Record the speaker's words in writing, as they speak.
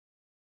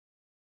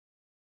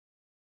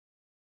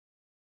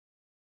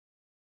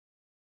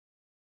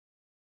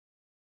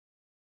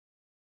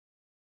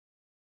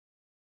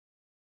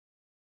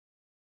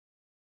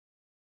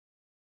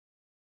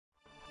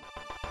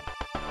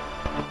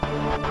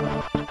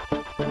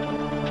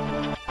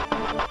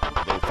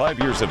5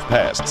 years have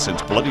passed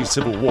since bloody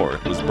civil war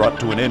was brought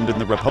to an end in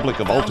the Republic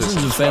of Altus.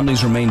 Thousands of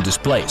families remain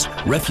displaced.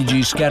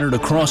 Refugees scattered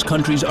across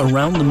countries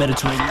around the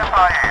Mediterranean. The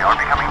FIA are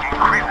becoming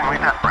increasingly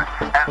desperate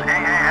as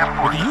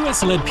AAF With the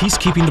U.S.-led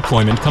peacekeeping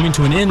deployment coming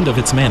to an end of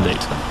its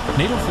mandate,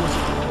 NATO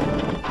forces...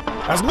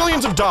 As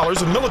millions of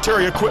dollars of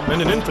military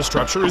equipment and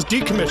infrastructure is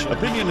decommissioned.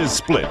 Opinion is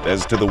split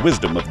as to the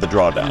wisdom of the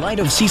drawdown. In light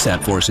of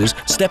CSAT forces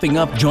stepping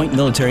up joint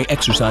military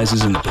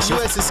exercises in the The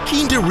Pacific. U.S. is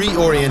keen to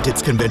reorient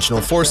its conventional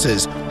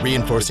forces,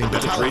 reinforcing The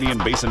Mediterranean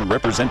basin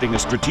representing a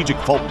strategic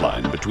fault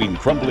line between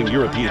crumbling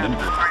European The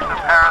streets of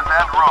Paris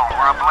and Rome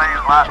were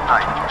ablaze last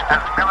night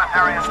as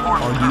military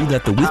enforcement Argue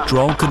that the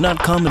withdrawal could not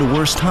come at a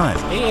worse time.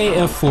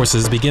 AAF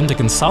forces begin to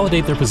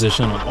consolidate their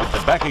position on...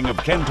 the backing of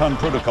Canton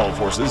Protocol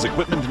forces,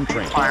 equipment and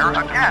training. fire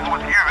again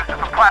was used as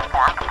a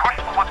platform to push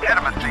the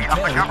legitimacy of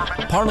the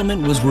government.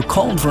 Parliament was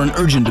recalled for an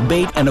urgent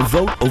debate and a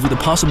vote over the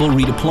possible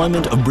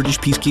redeployment of British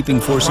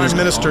peacekeeping forces. Prime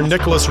Minister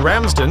Nicholas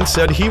Ramsden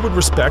said he would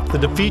respect the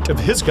defeat of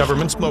his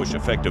government's Bush motion.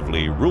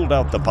 effectively ruled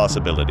out the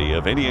possibility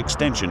of any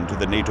extension to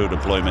the NATO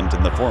deployment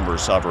in the former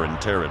sovereign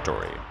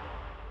territory.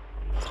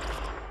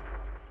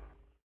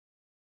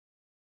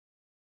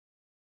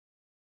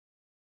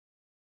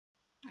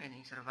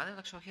 Greetings everybody,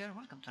 Luxo here,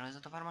 welcome to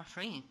Result of ARMA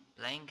 3,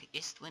 playing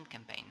East Wind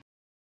campaign.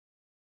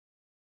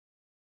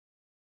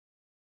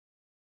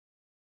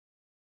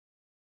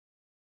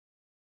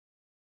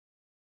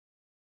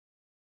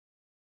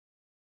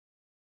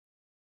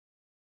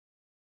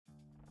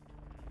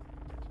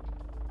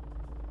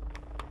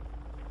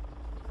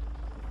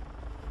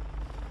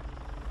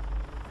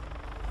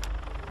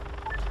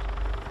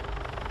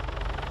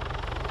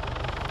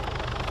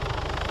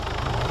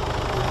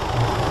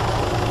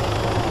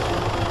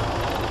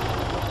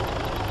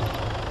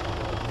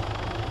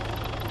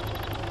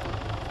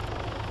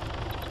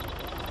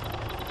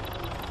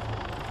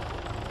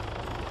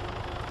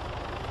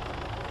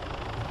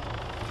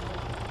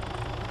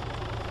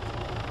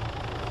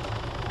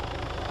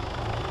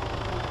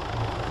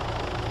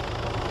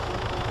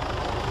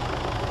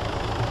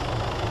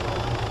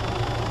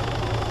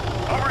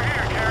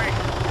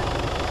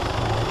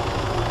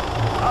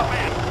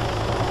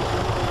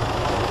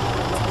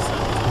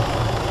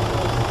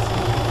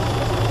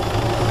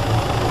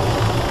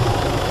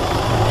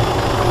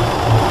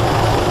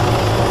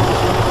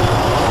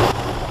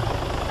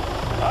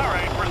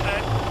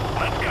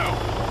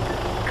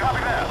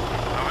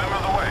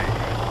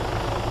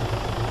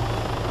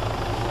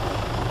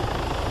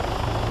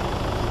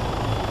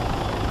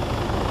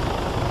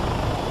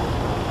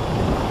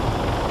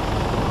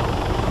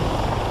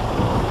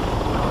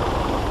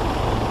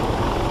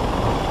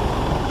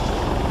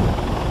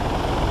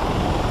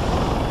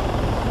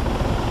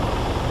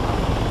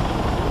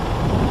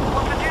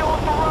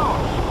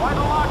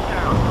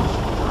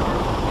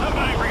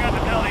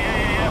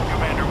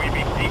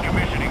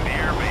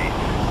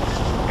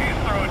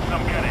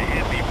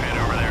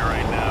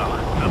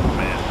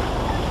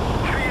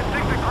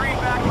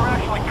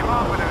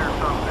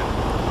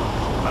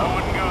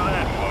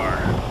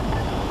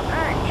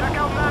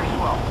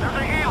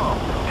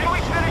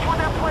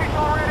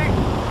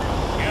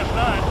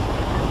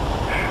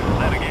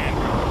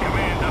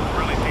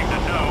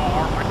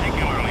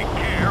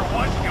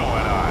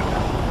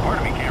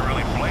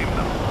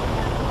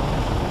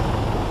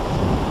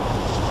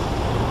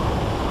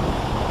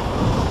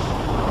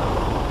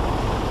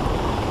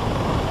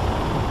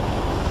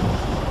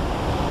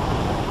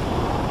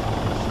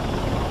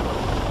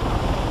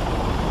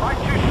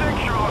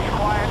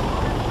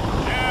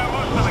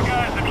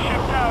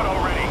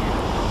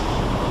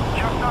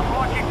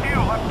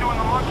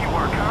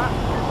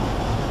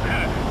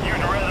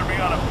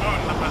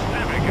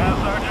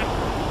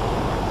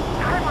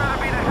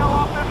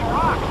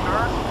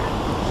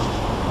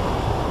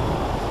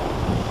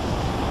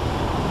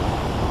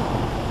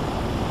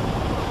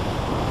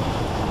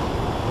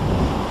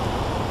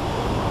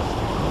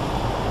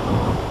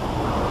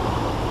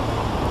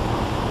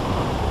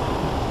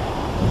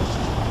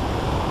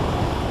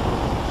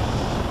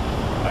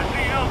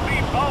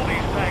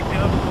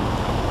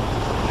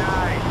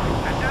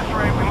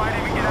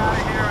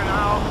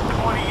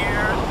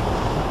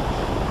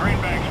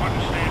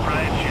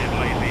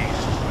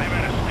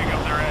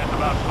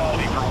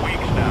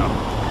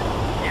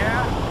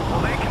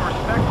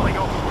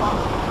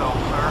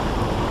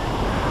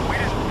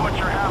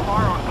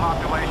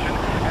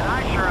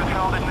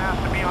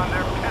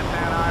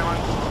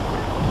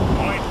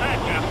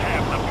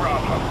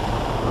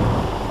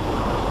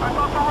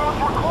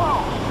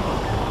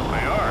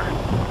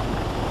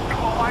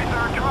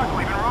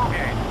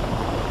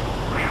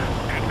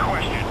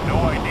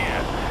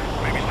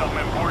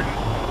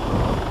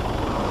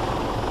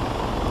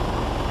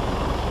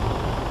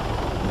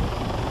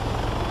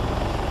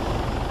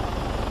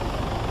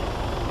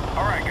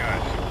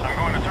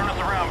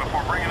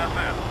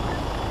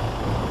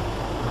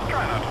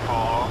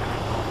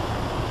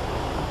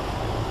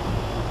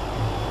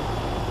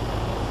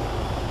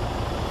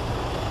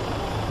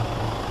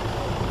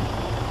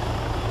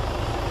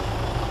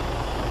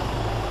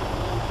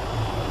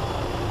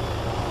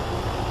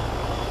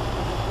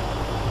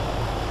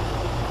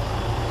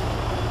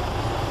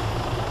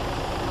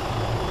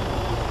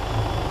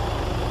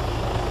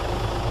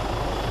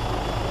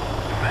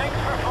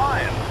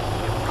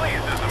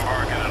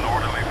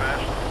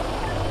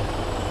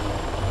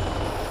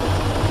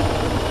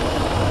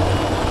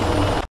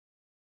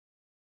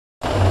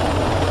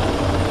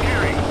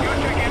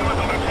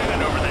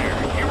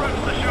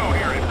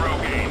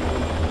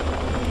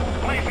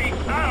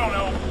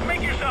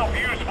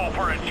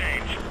 for a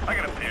change. I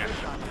gotta piss.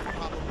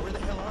 Where the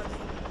hell are they?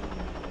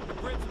 The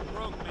Brits are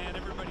broke, man.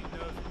 Everybody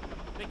knows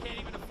it. They can't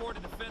even afford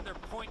to defend their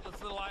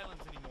pointless little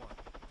islands anymore.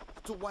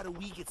 So why do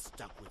we get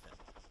stuck with them?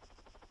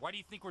 Why do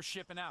you think we're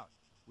shipping out?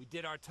 We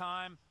did our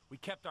time, we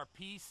kept our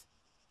peace.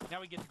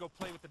 Now we get to go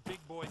play with the big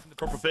boys in the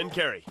Corporal Ben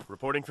Carey,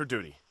 reporting for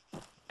duty.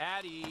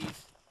 At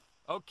ease.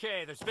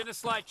 Okay, there's been a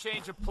slight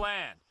change of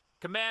plan.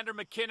 Commander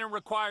McKinnon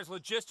requires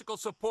logistical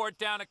support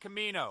down at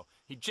Camino.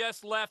 He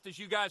just left as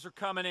you guys are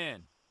coming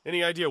in.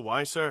 Any idea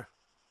why, sir?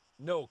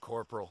 No,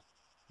 Corporal.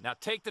 Now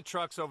take the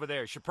trucks over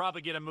there. Should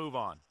probably get a move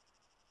on.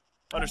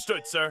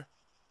 Understood, sir.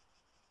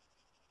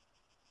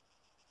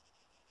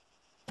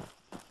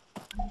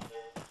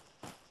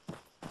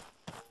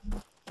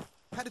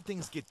 How did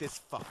things get this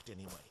fucked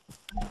anyway?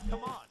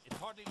 Come on, it's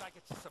hardly like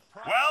it's a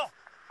surprise. Well?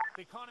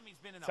 The economy's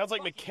been in a Sounds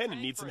like fucking McKinnon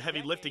tank needs for some a heavy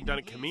decade lifting done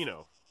at least.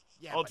 Camino.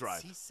 Yeah, I'll but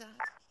drive. CSAT?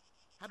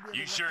 How'd we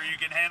You ever sure let you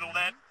can handle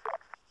that?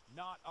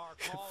 Not our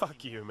call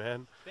Fuck anymore. you,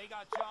 man. They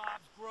got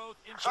jobs, growth,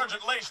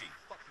 Sergeant Lacey,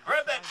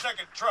 grab that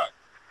second truck.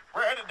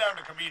 We're headed down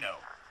to Camino.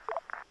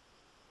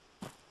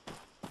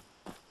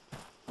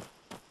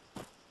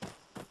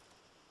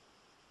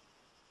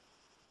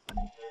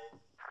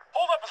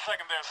 Hold up a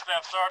second there,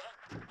 Staff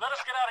Sergeant. Let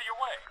us get out of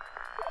your way.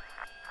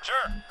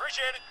 Sure,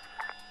 appreciate it.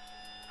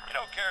 You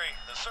know, Carey,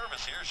 the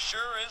service here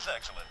sure is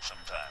excellent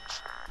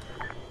sometimes.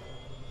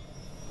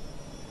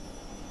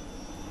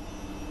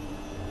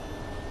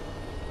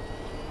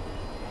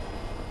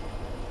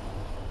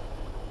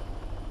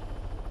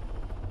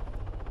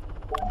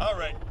 All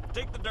right,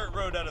 take the dirt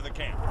road out of the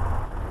camp.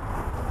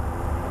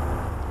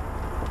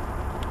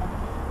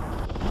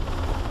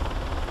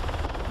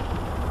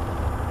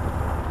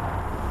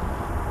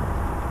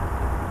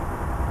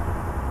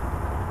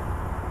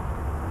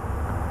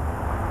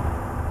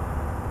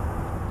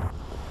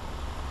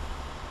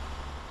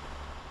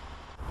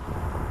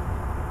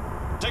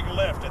 Take a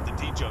left at the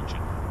T-junction.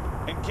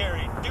 And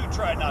Carey, do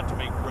try not to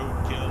make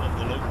roadkill of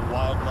the local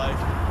wildlife.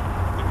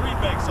 The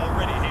greenbacks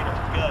already hate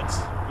our guts.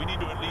 We need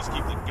to at least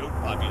keep the goat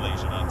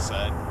population on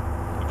side.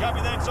 You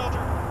copy that, soldier?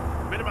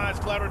 Minimize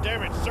collateral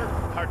damage, sir.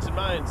 Hearts and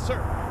minds,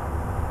 sir.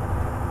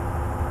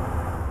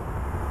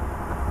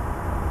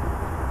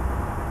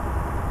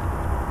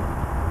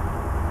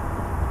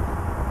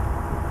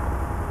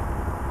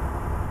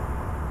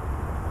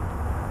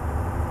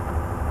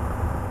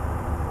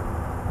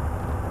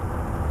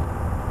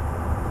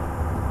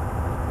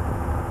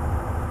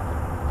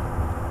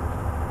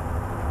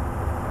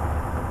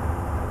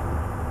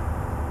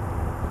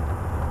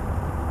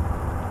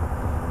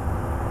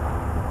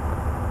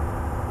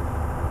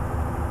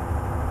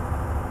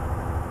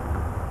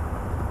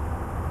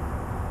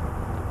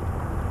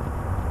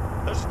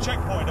 There's a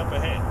checkpoint up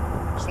ahead.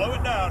 Slow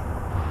it down.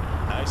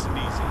 Nice and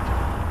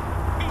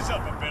easy. Ease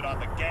up a bit on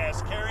the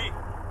gas, Carey.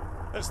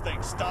 This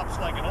thing stops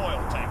like an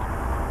oil tanker.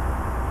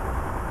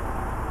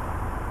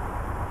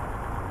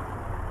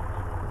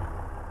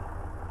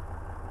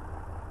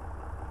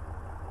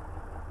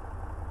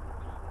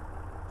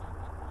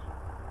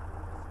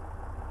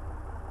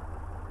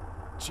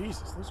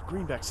 Jesus, those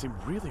greenbacks seem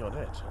really on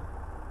edge,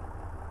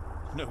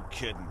 huh? No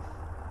kidding.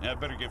 I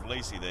better give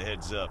Lacey the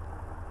heads up.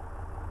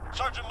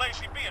 Sergeant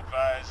Lacey, be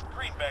advised,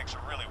 greenbacks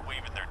are really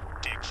waving their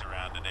dicks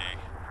around today.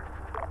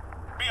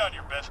 Be on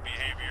your best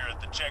behavior at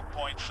the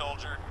checkpoint,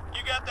 soldier. You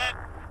got that?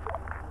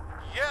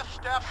 Yes,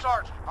 Staff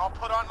Sergeant. I'll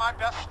put on my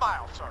best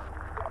smile, sir.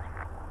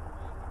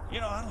 You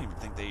know, I don't even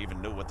think they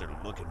even know what they're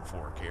looking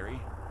for, Carey.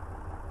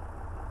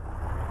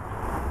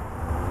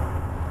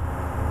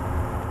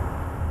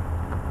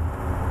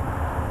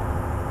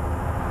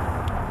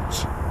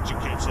 Did you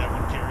catch that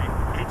one, Carey?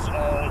 It's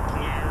all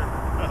clear.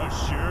 Oh,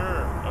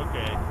 sure.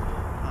 Okay.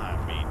 I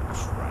mean,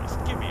 Christ,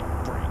 give me a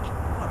break.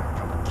 What a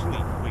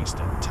complete waste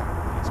of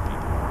time these people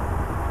are.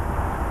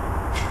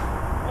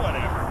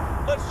 Whatever.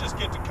 Let's just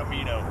get to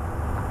Camino.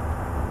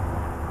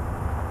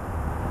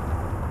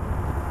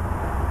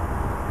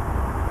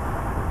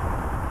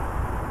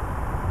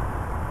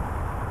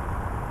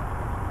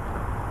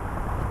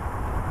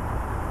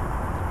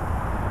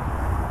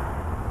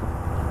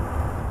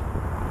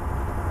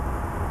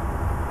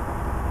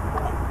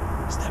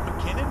 Is that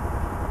McKinnon?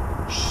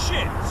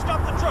 Shit!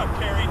 Stop the truck,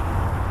 Carey!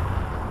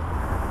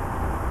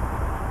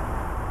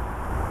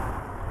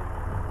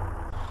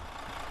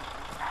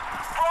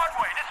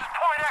 Broadway, this is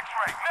Point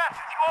X-ray.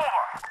 Message,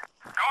 over.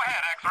 Go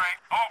ahead, X-ray.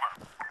 Over.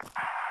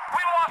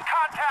 We lost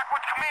contact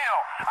with Camino.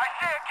 I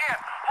say again,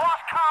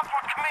 lost comms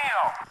with Camino.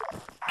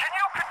 Can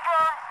you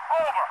confirm?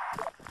 Over.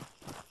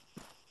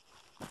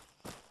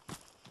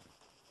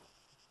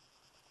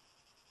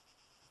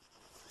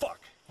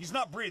 Fuck! He's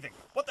not breathing.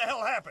 What the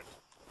hell happened?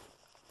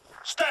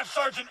 Staff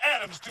Sergeant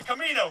Adams to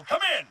Camino.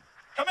 Come in.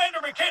 Commander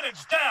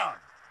McKinnon's down.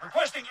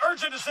 Requesting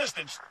urgent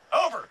assistance.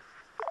 Over.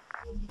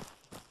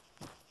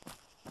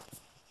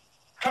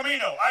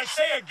 Camino, I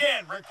say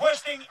again,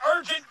 requesting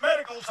urgent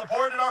medical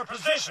support at our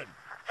position.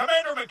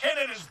 Commander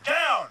McKinnon is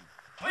down.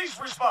 Please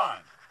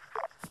respond.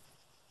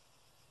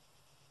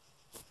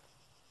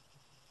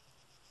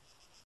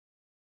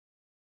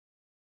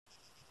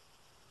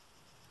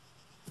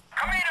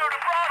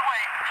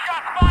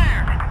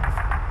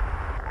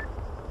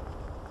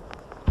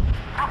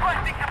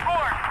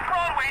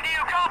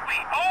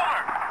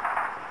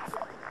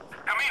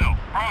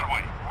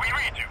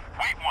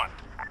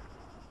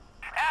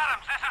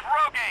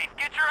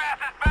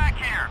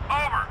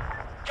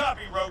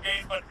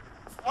 Rogaine, but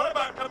what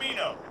about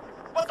Camino?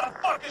 What the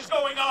fuck is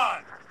going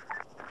on?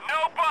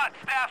 No buts,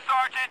 Staff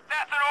Sergeant.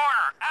 That's an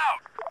order.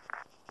 Out.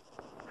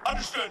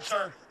 Understood,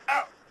 sir.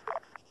 Out.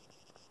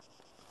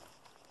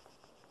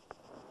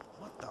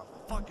 What the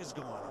fuck is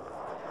going on?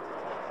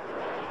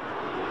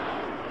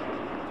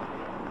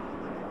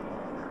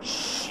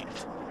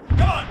 Shit.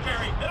 Come on,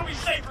 Perry. It'll be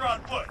safer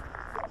on foot.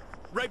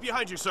 Right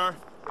behind you, sir.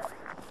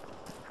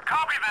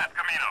 Copy that,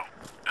 Camino.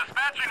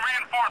 Dispatching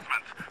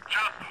reinforcements.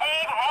 Just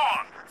hold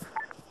on.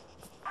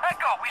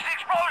 Echo, we see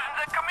explosions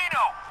at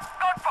Camino.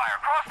 Gunfire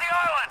across the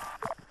island.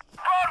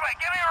 Broadway,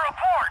 give me a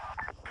report.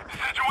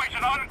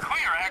 Situation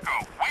unclear, Echo.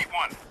 Wait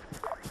one.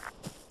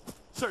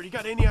 Sir, you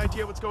got any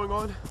idea what's going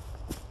on?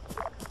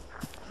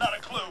 Not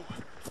a clue.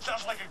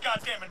 Sounds like a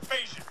goddamn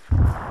invasion.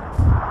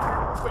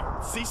 Wait,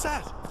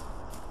 CSAT?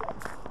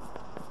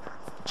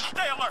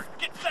 Stay alert.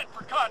 Get set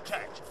for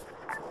contact.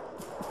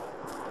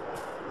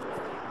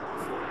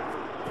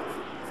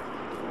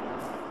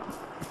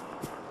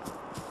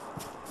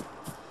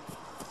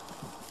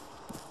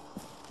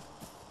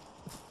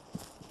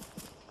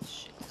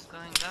 Shit is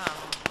going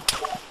down.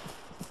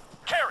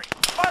 Carry,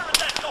 fire at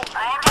that soldier.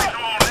 Broadway to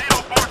all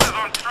NATO forces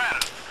on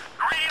Stratus.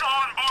 Green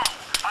on blue.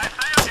 I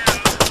say again,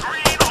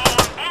 green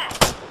on blue.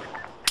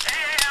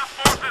 AAF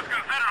forces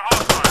considered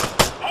hostile.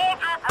 Hold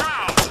your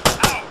ground.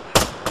 Out.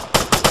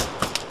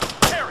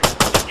 Carry,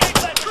 engage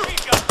that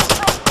machine gun.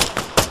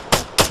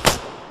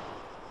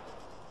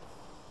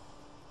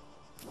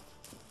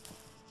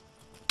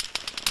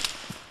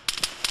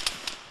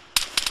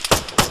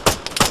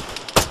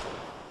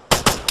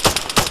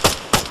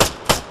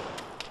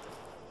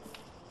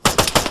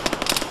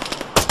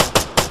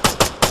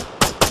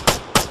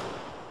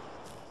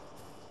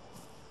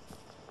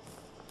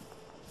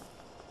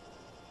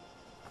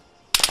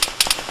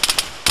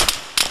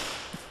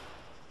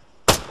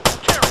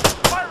 Carry,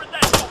 fire at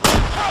that soldier.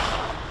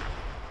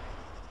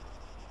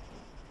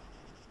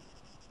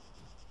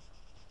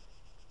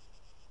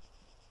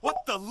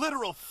 What the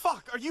literal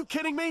fuck? Are you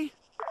kidding me?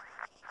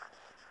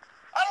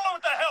 I don't know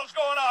what the hell's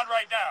going on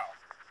right now.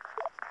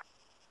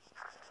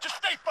 Just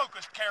stay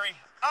focused, Carrie.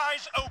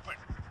 Eyes open.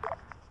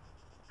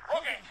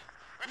 Rogaine,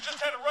 we've just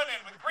had a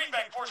run-in with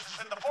greenback forces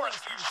in the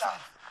forest to your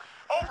south.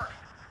 Over.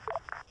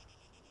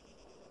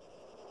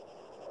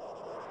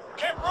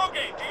 Camp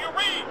Rogaine, do you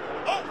read?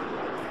 Over.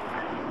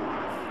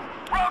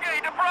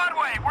 Rogaine to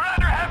Broadway. We're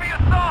under heavy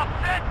assault.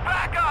 Send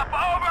backup.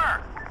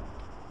 Over.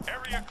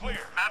 Area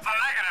clear. That's a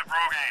negative,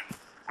 Rogaine.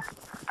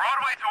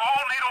 Broadway to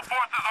all NATO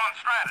forces on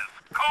Stratus.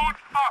 Code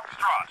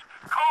Foxtrot.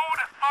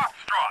 Code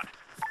Foxtrot.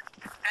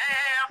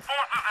 AAF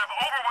forces have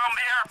overwhelmed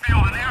the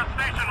airfield and Air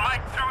Station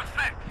Mike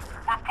 26.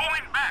 We're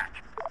pulling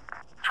back.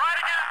 Try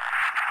to get...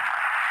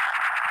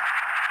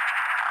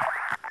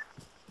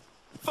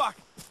 Fuck!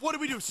 What do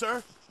we do,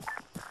 sir?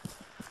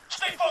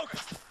 Stay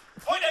focused.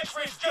 Point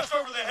X-ray's just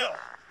over the hill.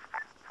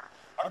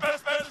 Our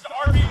best bet is to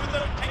RV with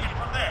them and take it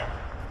from there.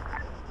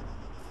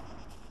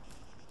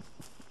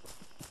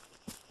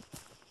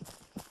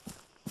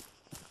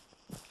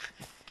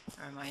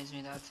 Reminds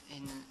me that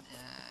in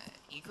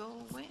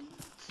Eagle Wind,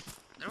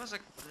 there was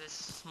like this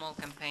small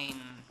campaign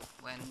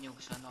when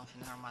nukes went off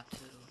in ARMA 2,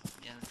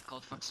 and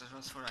called Foxes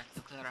was for like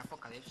nuclear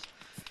apocalypse.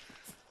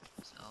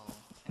 So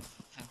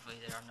thankfully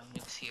there are no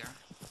nukes here.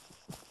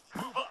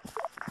 Move up.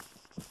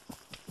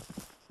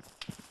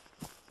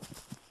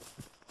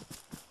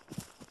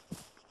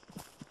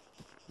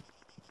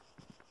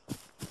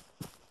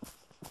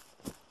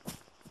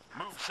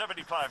 Move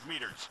 75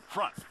 meters.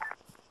 Front.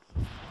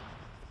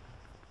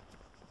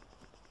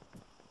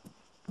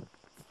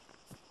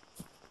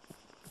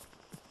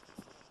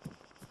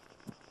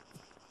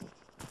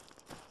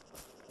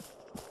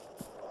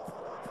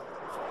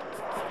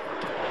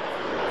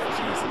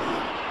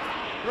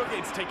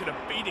 Rogaine's taking a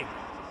beating.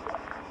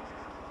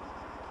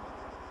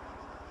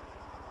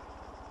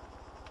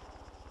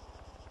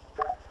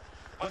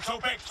 Let's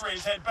hope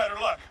X-rays had better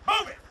luck.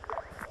 Move it!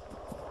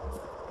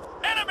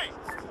 Enemy!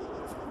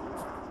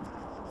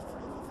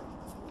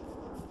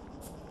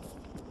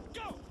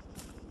 Go!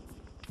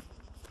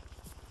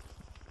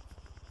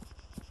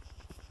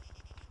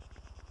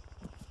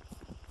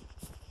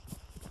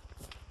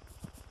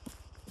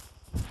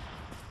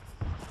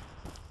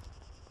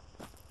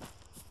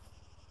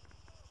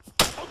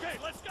 Okay,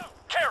 let's go!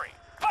 Carry!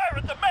 Fire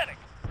at the medic!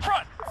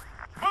 Front!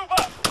 Move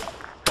up!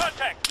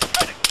 Contact!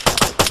 Medic!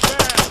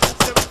 Yeah,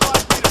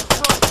 75 meters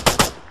front.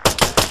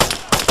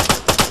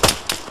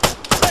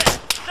 Red!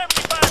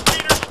 75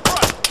 meters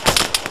front!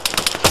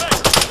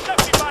 Sniper!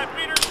 75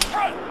 meters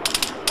front!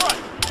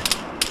 Front!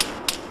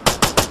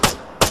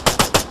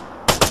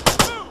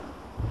 Move!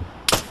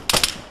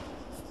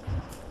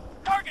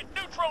 Target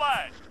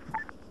neutralized!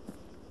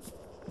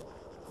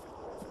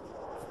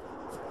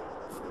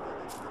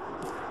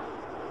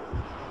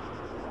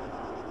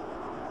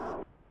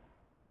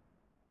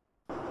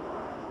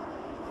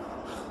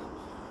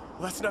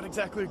 That's not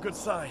exactly a good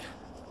sign.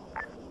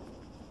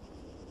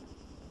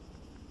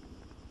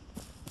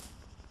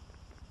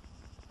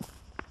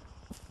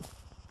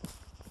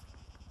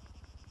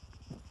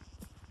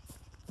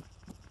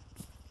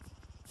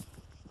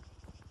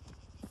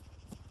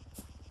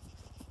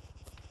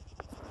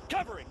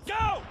 covering!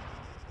 Go!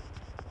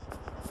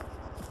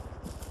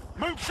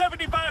 Move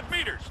 75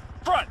 meters!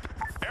 Front!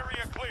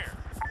 Area clear.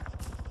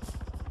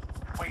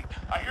 Wait,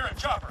 I hear a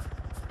chopper.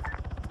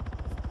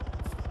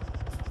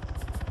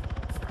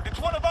 It's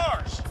one of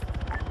ours.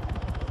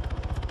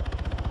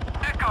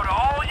 Echo to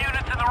all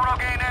units in the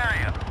Rogaine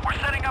area. We're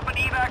setting up an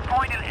evac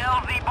point in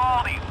LZ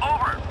Baldy.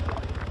 Over.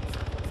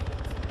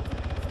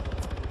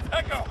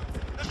 Echo,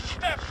 this is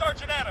Staff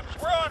Sergeant Adams.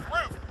 We're en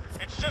route.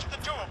 It's just the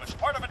two of us,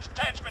 part of a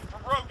detachment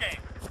from Rogaine.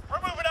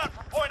 We're moving out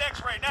from Point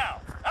X-Ray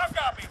now. How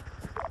copy?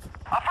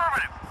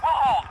 Affirmative. We'll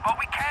hold, but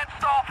we can't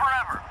stall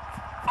forever.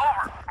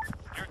 Over.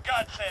 Your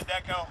godsend,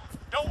 Echo.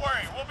 Don't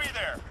worry, we'll be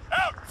there.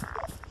 Out!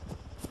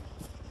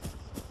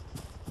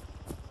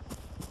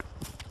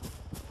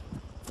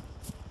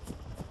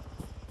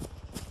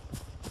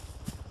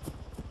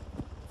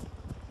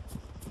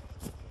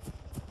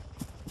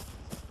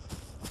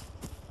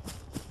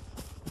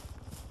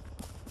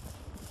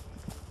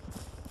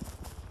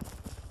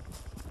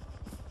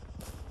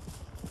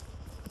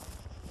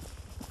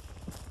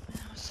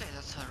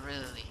 That's a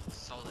really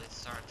solid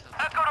start to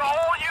the Echo to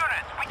all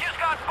units. We just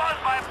got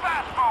buzzed by a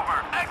fast mover.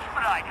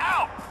 Expedite.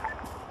 Out.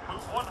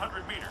 Move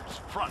 100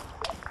 meters. Front.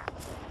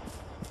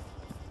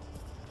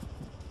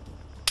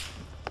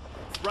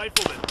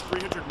 Rifleman,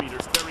 300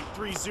 meters, bearing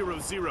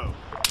 300.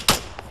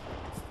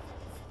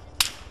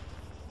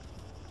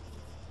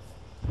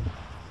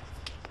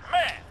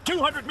 Man,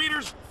 200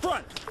 meters,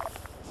 front!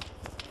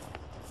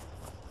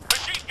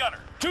 machine gunner.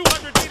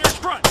 200 meters,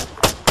 front!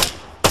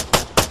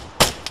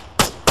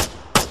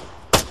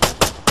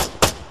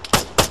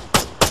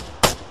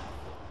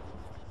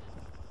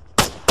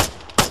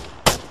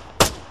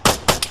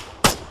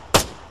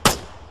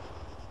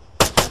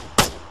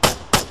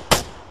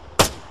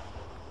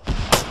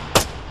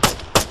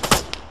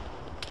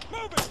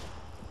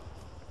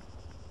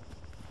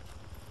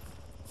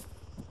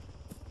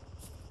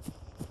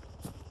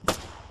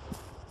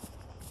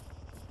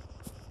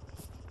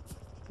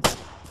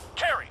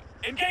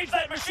 Engage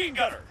that machine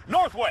gunner!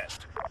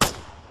 Northwest!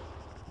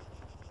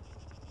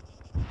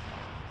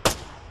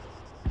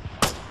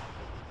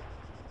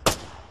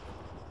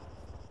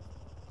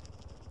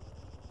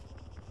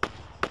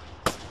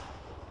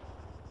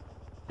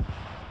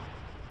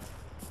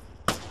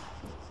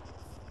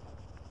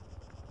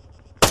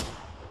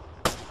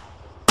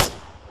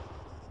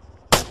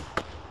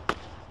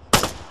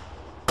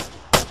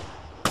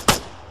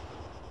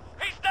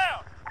 He's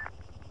down!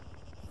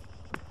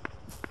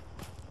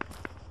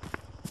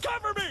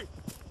 Cover me!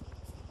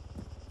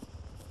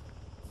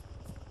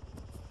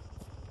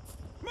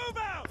 Move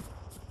out!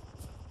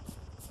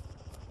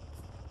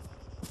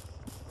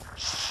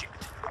 Shit!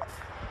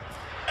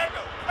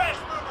 Echo,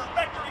 fast mover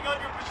vectoring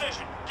on your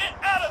position. Get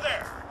out of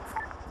there!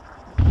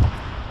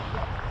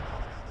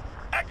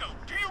 Echo,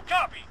 do you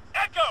copy?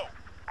 Echo!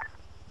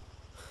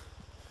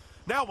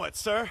 Now what,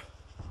 sir?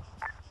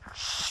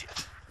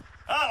 Shit.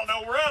 I don't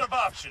know, we're out of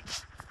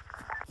options.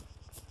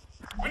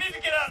 We need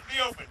to get out in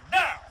the open,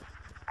 now!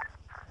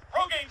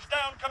 Rogaine's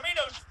down,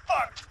 Camino's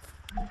fucked!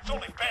 It's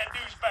only bad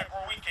news back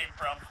where we came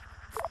from.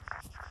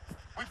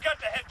 We've got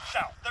to head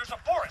south. There's a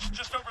forest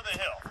just over the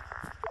hill.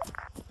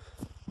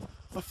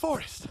 A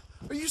forest?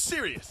 Are you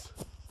serious?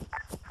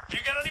 If you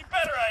got any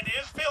better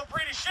ideas, feel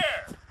free to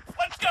share.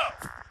 Let's go!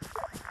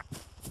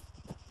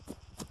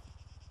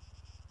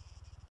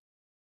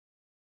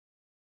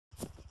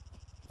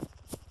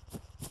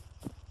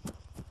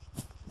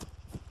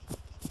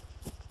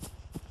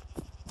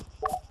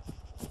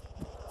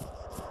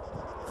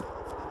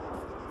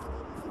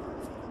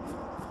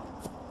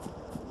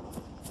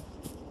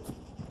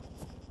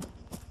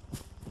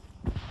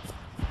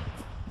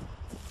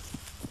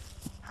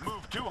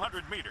 Move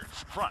 200 meters,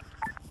 front.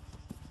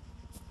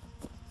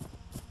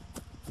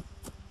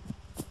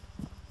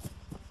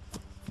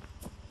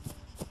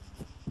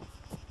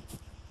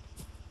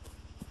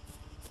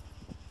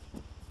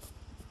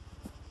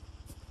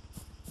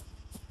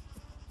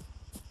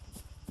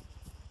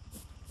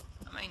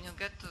 I mean, you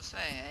get to say,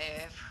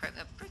 hey, I've had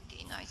a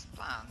pretty nice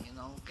plan, you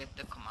know, get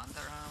the commander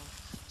out,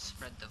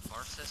 spread the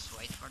forces,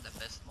 wait for the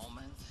best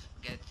moment,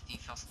 get the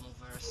fast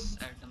movers,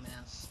 air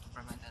dominance to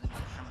prevent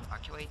anybody from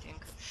evacuating.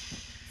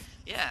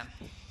 Yeah.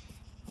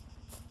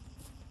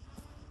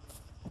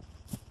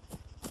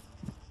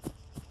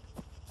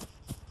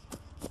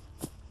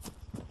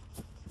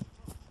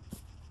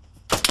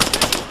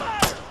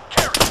 Fire!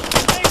 Carry!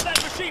 Engage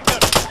that machine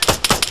gunner!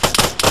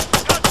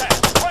 Contact!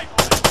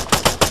 Rifleman!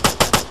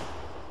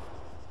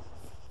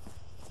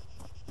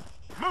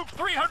 Move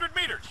 300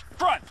 meters!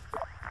 Front!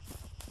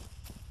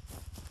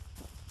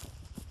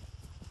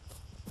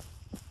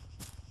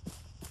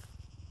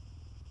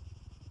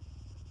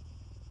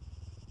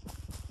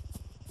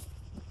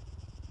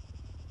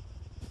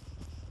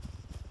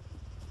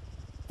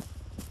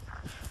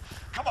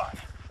 Come on,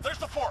 there's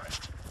the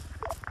forest.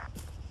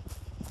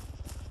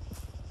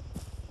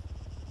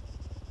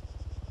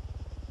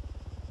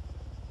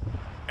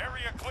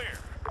 Area clear.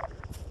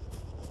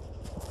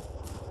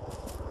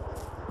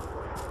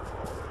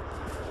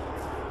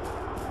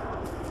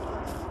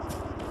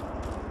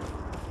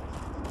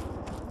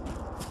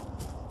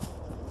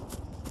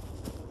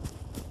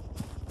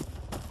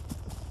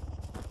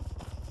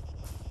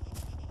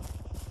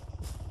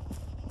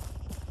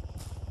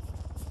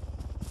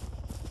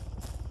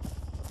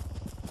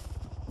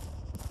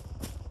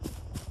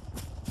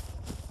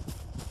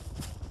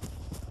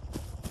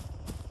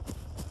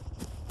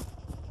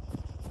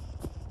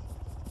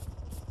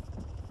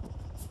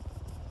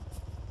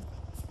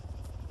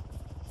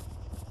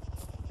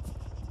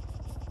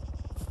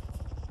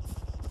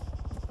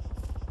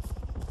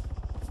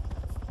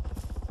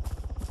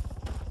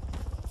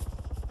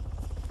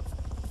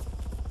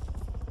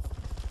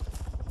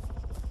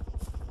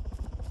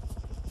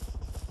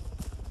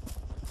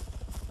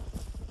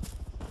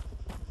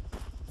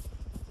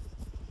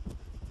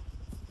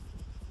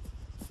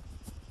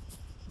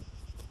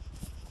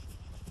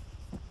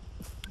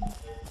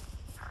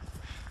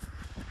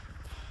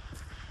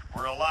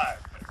 we're alive,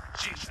 but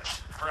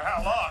Jesus, for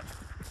how long?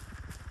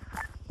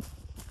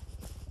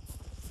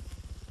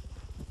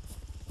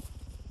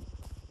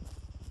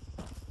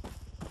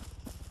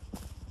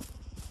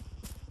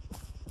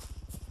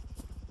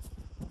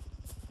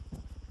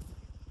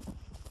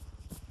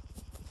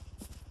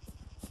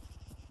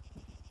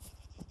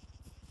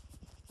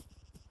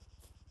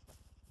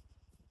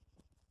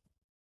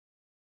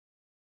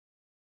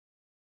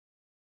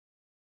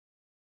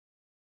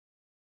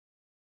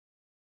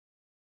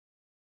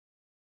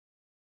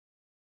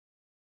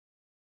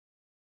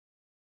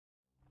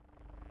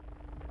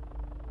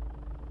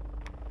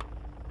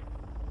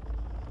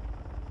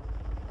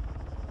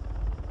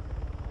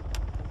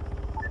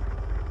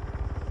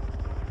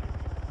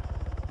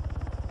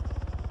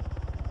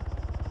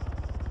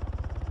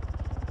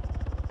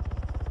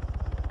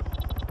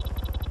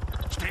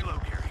 Stay low,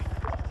 Gary.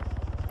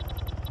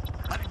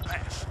 Let him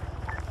pass.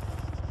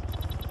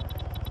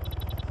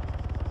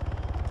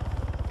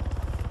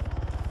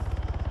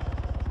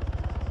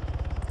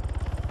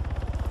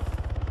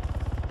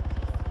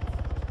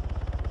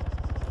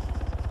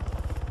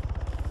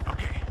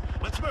 Okay,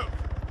 let's move.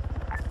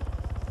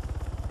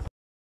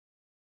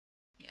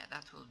 Yeah,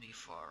 that will be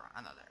for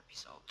another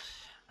episode.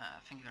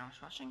 Thank you very much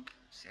for watching.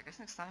 See you guys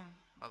next time.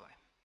 Bye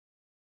bye.